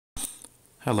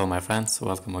Hello my friends,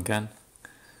 welcome again.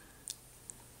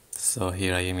 So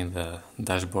here I am in the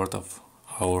dashboard of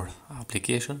our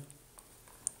application.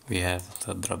 We have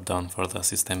the drop down for the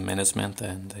system management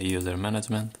and the user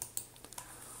management.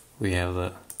 We have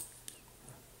the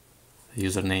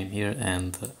username here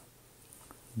and the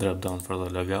drop down for the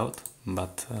logout,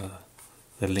 but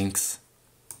the links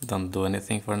don't do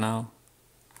anything for now.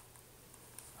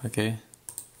 Okay,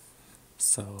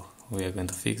 so we are going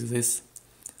to fix this.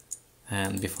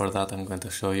 And before that, I'm going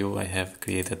to show you I have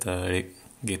created a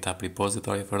GitHub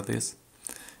repository for this,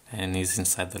 and it's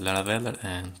inside the Laravel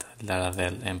and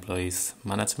Laravel Employees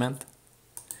Management.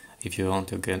 If you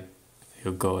want, you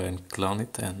go and clone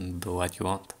it and do what you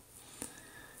want.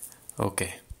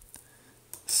 Okay,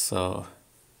 so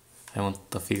I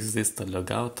want to fix this, the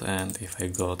logout, and if I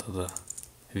go to the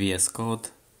VS Code,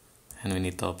 and we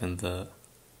need to open the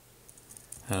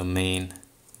main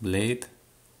blade.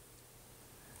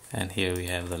 And here we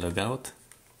have the logout.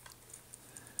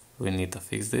 We need to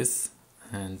fix this,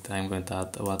 and I'm going to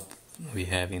add what we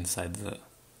have inside the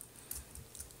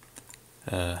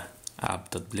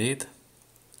app.blade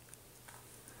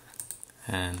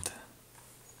and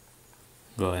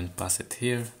go and pass it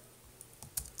here.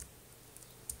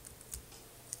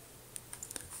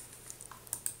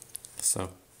 So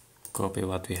copy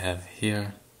what we have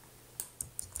here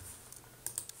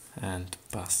and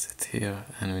pass it here,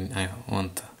 and I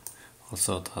want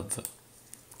also to add the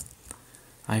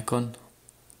icon.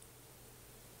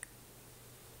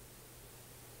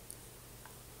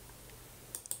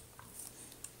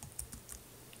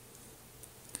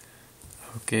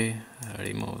 Okay, I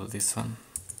remove this one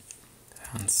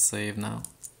and save now.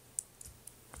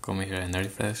 Come here and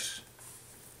refresh,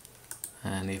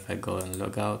 and if I go and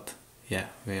log out, yeah,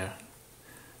 we are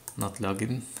not logged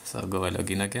in, so go and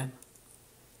log in again.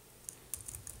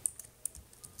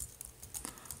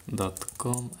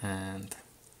 .com and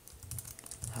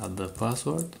add the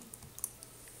password.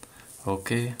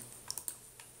 Okay,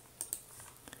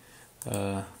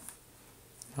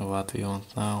 what we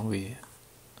want now, we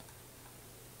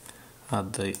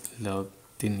add the logged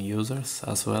in users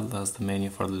as well as the menu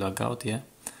for the logout. Yeah,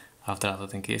 after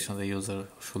authentication the user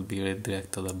should be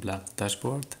redirected to the blank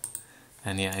dashboard,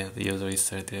 and yeah, the user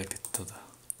is redirected to the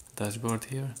dashboard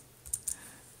here.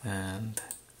 And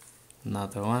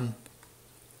another one,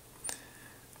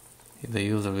 the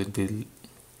user will be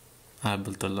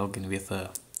able to log in with a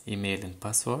email and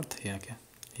password. Yeah, okay.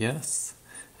 Yes,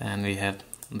 and we have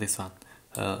this one,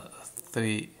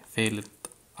 3 failed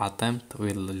attempt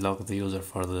will log the user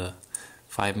for the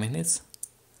 5 minutes.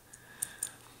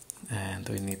 And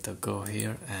we need to go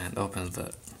here and open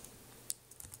the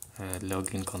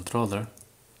login controller,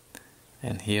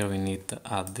 and here we need to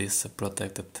add this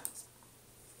protected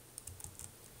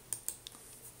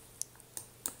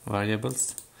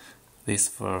variables. This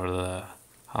for the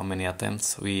how many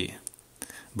attempts. We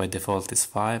by default is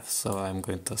 5, so I'm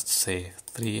going to say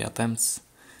 3 attempts,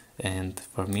 and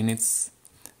for minutes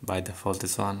by default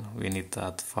is 1. We need to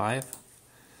add 5,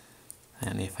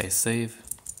 and if I save,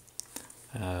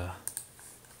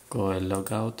 go and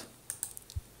log out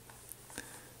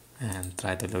and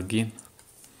try to log in.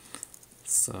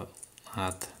 So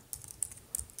add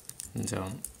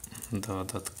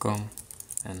john.com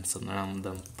and some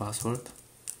random password.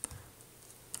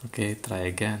 Okay, try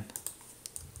again.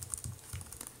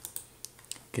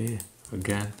 Okay,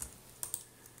 again.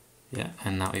 Yeah,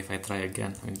 and now if I try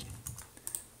again,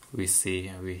 we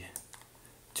see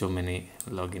too many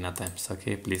login attempts.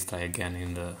 Okay, please try again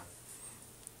in the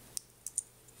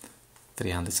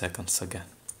 300 seconds again.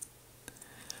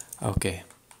 Okay,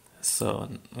 so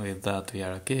with that we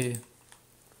are okay.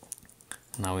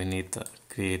 Now we need to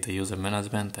create a user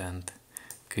management and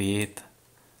create,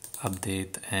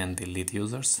 update and delete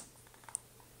users.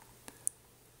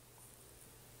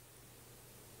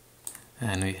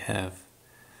 And we have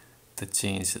to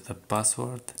change the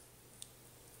password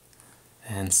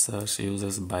and search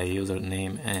users by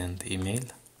username and email.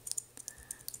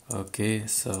 Okay,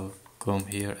 so come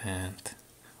here and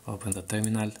open the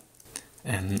terminal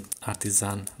and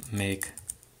artisan make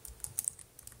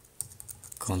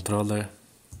controller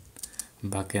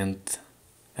backend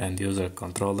and user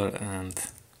controller, and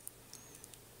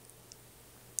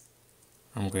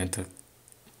I'm going to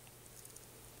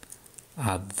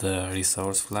add the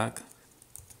resource flag.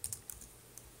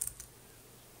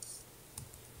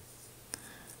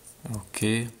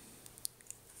 Okay,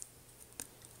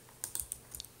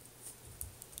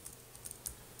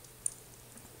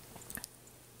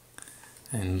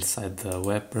 inside the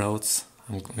web routes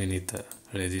we need to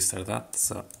register that.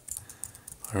 So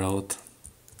route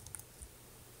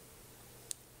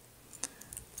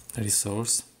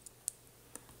resource,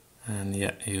 and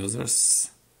yeah,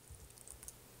 users,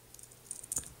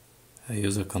 a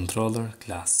user controller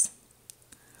class.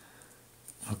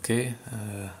 Okay,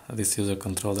 this user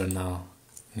controller now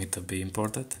need to be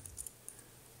imported.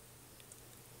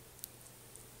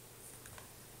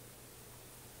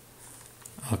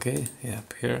 Okay,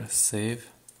 yep, here, save.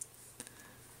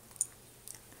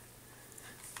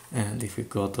 And if we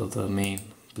go to the main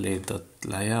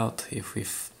blade.layout, if we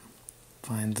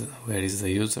find where is the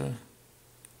user,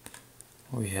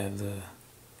 we have the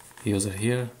user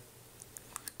here,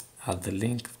 add the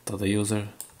link to the user,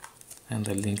 and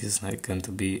the link is not going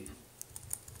to be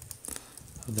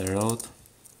the road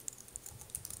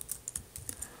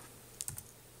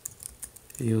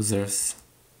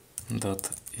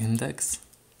users.index.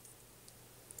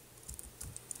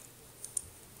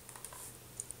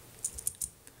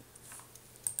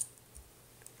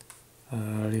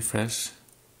 Refresh.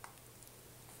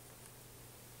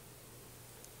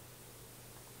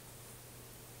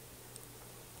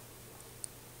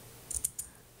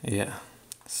 Yeah,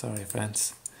 sorry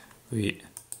friends,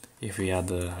 if we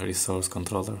add a resource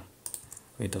controller,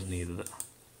 we don't need it.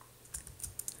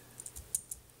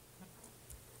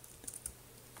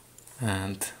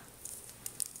 And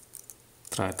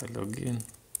try to log in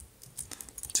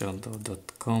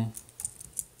johndoe.com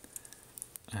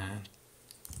and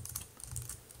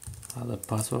add a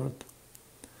password.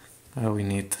 We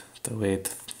need to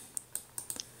wait.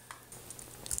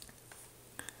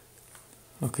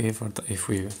 Okay,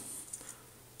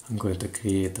 I'm going to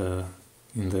create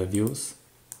in the views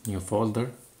new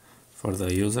folder for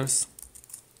the users,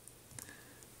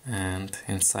 and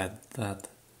inside that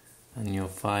a new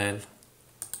file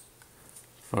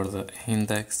for the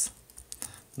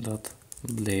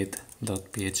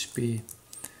index.blade.php,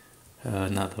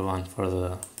 another one for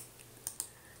the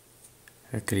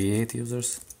create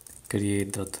users,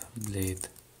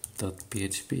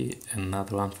 create.blade.php,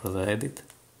 another one for the edit,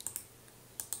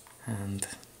 and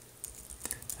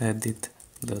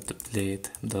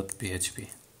edit.blade.php.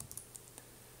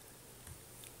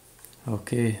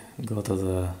 Okay, go to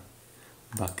the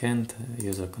backend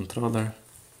user controller,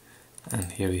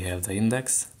 and here we have the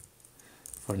index.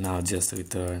 For now, just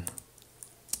return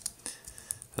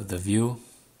the view,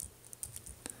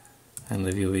 and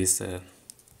the view is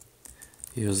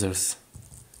users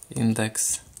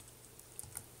index.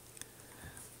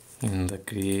 In the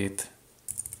create,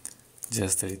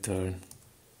 just return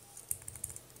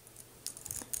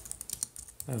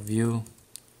a view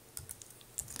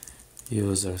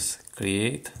users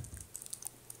create,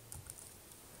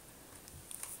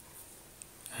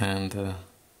 and to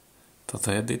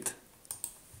edit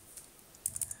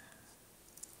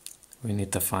we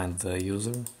need to find the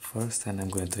user first, and I'm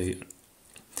going to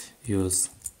use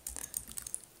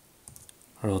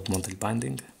route model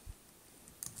binding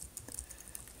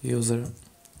user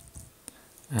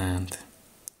and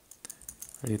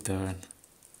return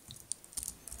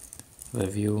the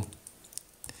view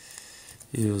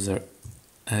user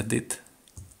edit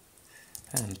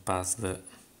and pass the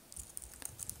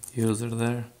user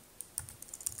there.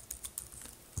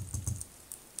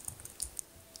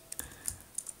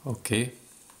 Okay,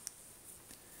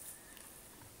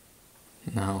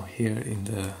 now here in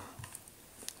the,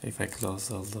 if I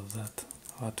close all of that,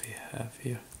 what we have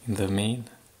here in the main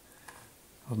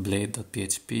of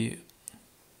blade.php,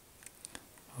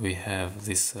 we have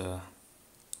this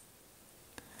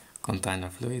container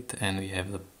fluid, and we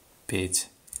have the page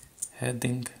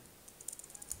heading.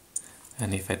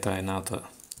 And if I try now to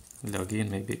log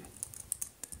in, maybe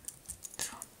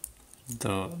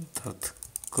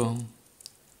 .com.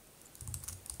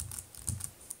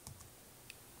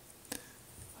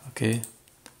 Okay,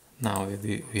 now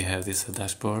we have this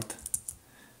dashboard,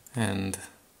 and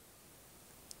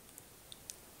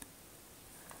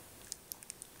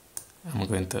I'm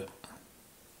going to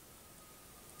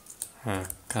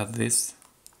cut this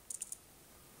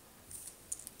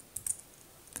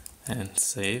and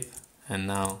save. And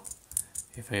now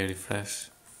if I refresh,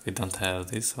 we don't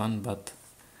have this one, but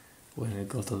when we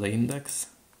go to the index,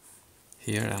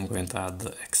 here I'm going to add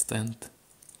the extend.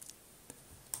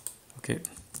 Okay,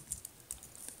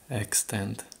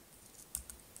 extend,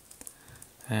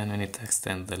 and I need to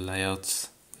extend the layouts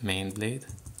main blade,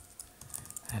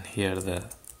 and here the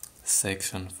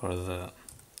section for the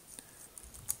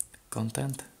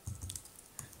content,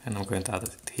 and I'm going to add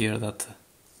it here, that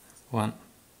one.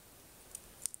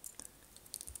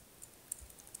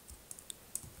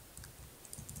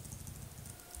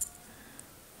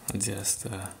 Just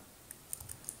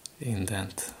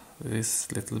indent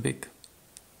this little bit.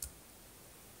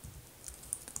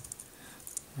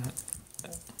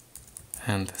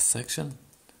 and section,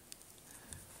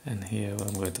 and here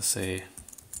I'm going to say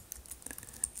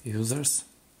users.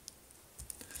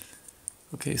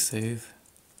 Okay, save,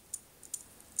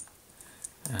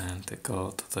 and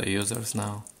go to the users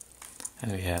now,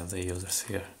 and we have the users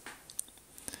here.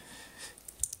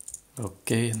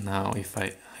 Okay, now if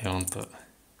I want to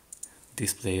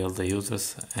display all the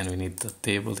users, and we need the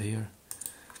table here.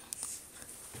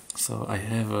 So I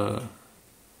have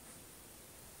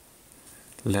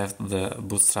left the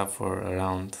Bootstrap for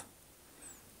around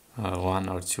 1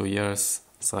 or 2 years,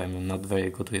 so I'm not very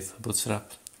good with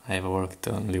Bootstrap. I have worked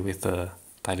only with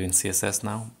Tailwind CSS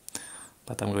now,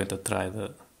 but I'm going to try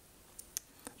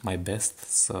my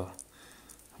best. So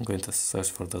I'm going to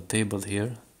search for the table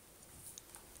here,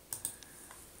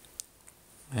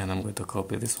 and I'm going to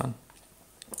copy this one,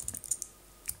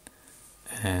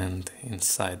 and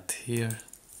inside here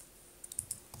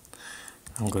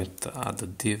I'm going to add a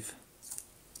div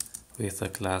with a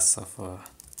class of a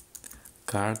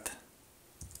card,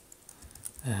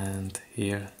 and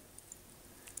here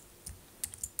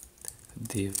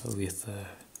div with a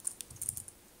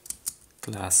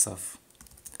class of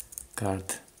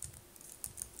card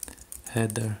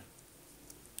header,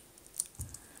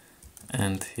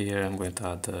 and here I'm going to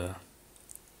add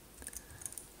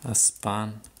a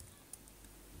span,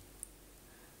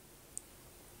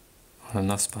 or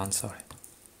not span, sorry.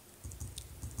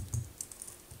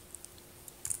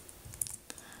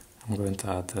 I'm going to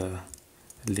add a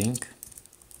link,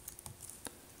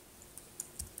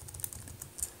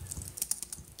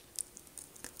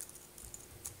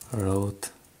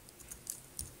 route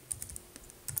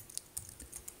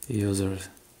user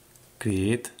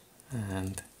create,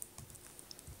 and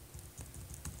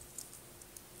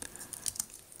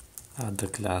add the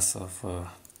class of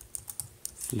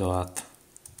float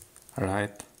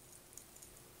right,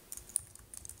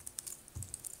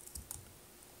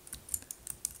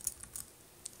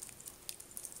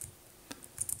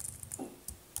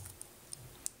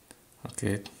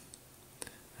 okay,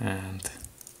 and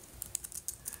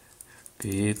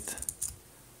create.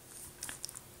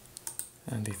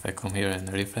 And if I come here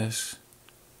and refresh,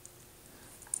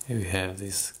 we have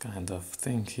this kind of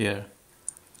thing here,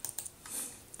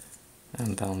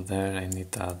 and down there I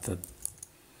need to add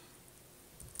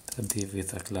a div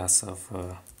with a class of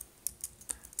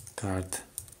card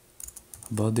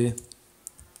body,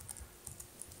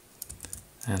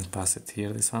 and pass it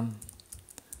here, this one,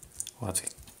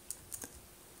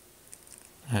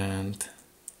 and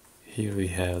here we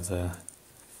have the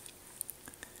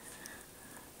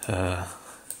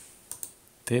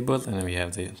table, and we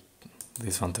have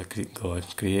this one to go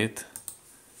and create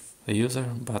the user,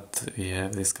 but we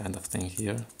have this kind of thing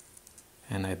here,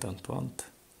 and I don't want.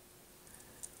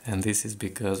 And this is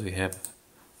because we have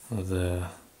the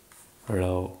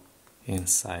row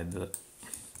inside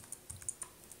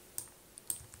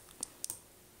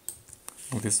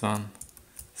this one.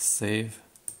 Save,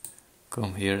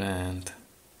 come here, and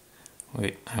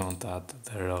I want to add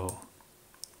the row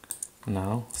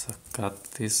now, so cut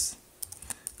this,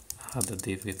 add a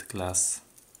div with class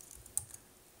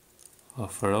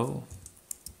of row,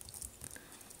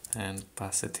 and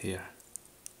pass it here.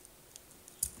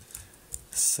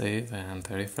 Save and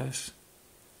refresh.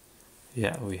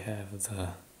 Yeah, we have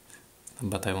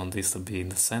but I want this to be in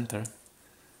the center,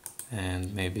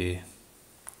 and maybe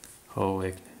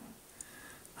I'm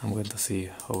going to see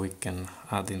how we can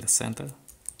add in the center.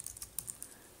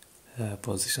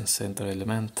 Position center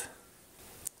element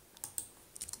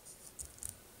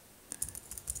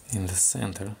in the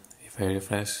center. If I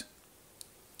refresh,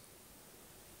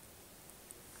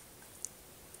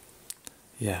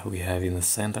 yeah, we have in the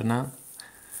center now.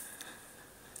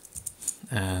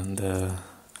 And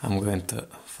I'm going to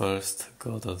first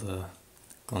go to the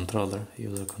controller,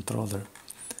 user controller,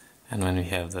 and when we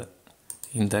have the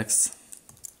index,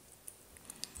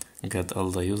 get all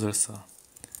the users, so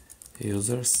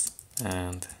users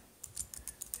and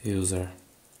user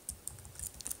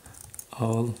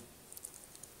all,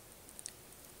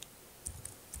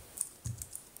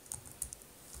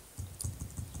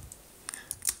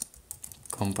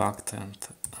 compact, and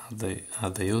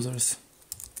add the users.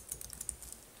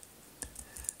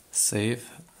 Save,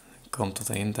 come to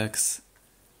the index,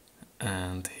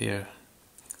 and here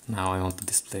now I want to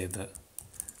display the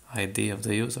ID of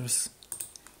the users,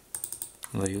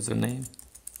 the username,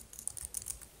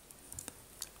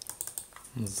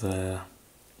 the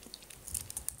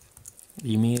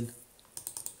email,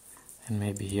 and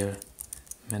maybe here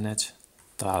manage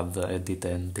to add the edit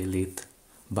and delete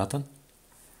button.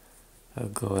 I'll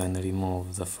go and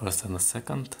remove the first and the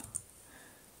second,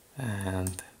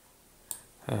 and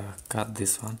cut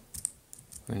this one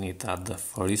we need to add the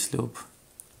for each loop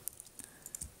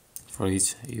for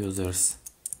each users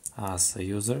as a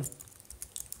user,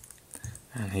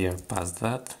 and here pass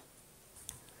that,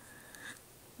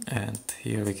 and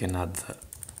here we can add the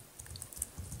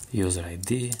user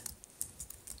ID,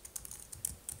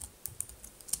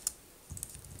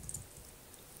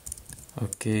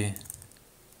 okay,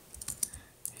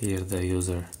 here the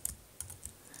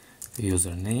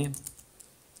username,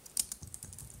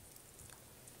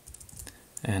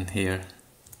 and here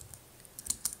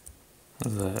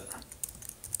the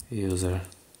user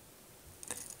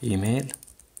email,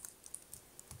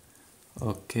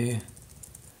 okay,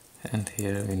 and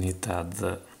here we need to add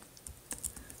the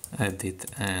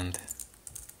edit and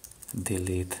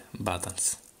delete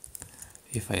buttons.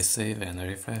 If I save and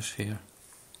refresh here,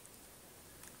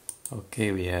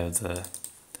 okay, we have the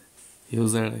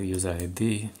user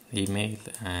ID, email,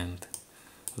 and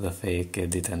the fake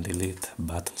edit and delete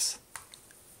buttons.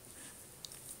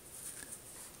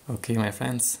 Okay, my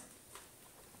friends,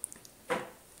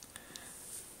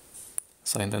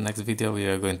 so in the next video we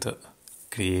are going to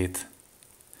create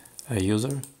a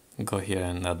user. Go here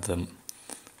and add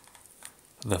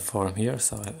the form here.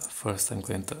 So first I'm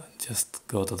going to just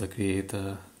go to the create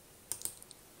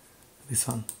this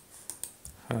one,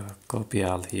 copy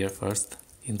all here first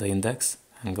in the index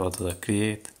and go to the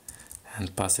create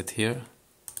and pass it here,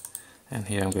 and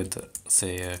here I'm going to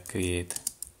say create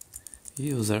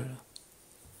user,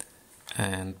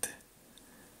 and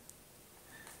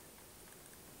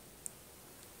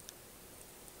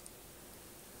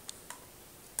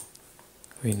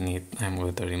I'm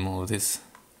going to remove this,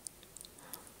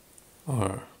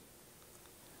 or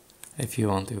if you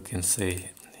want you can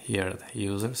say here the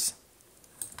users,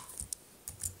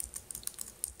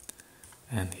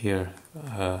 and here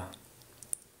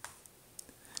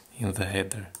in the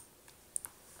header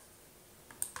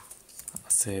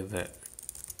say the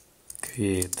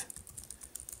create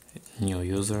new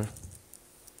user,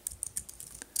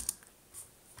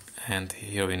 and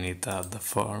here we need to add the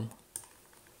form.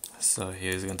 So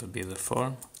here is going to be the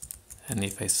form, and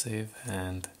if I save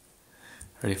and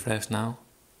refresh now,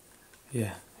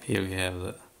 yeah, here we have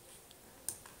the,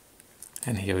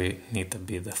 and here we need to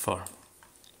be the form.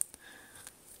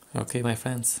 Okay, my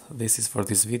friends, this is for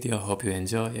this video. Hope you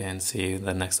enjoy, and see you in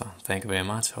the next one. Thank you very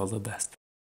much. All the best.